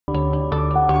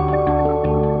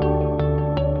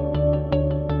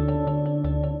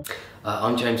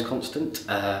I'm James Constant,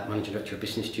 Managing Director of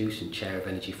Business Juice and Chair of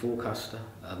Energy Forecaster.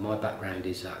 My background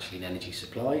is actually in energy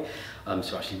supply,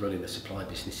 so actually running the supply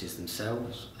businesses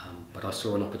themselves, but I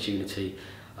saw an opportunity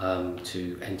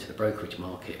to enter the brokerage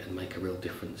market and make a real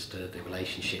difference to the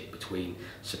relationship between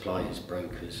suppliers,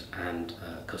 brokers and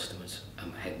customers,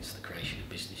 hence the creation of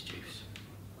Business Juice.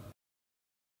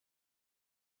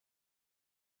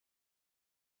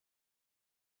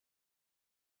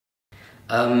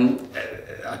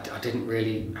 I didn't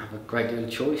really have a great deal of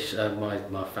choice.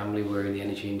 My family were in the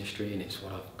energy industry and it's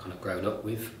what I've kind of grown up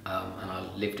with, and I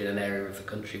lived in an area of the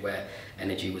country where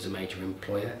energy was a major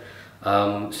employer,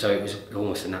 so it was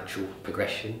almost a natural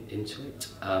progression into it.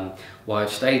 Why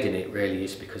I've stayed in it really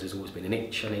is because there's always been an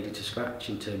itch I needed to scratch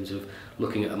in terms of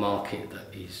looking at a market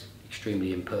that is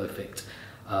extremely imperfect,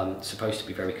 supposed to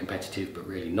be very competitive but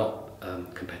really not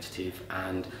competitive,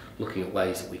 and looking at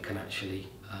ways that we can actually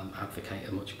advocate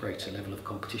a much greater level of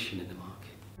competition in the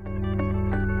market.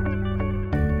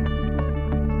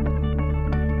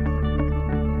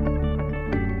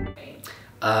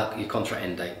 Your contract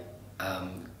end date.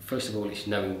 First of all, it's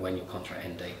knowing when your contract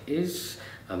end date is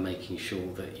and making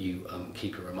sure that you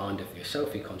keep a reminder for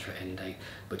yourself your contract end date,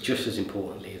 but just as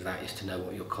importantly as that is to know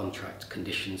what your contract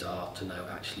conditions are, to know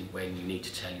actually when you need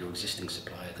to tell your existing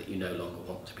supplier that you no longer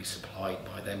want to be supplied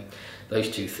by them. Those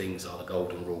two things are the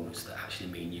golden rules that actually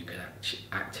mean you can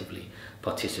actively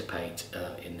participate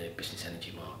in the business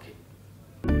energy market.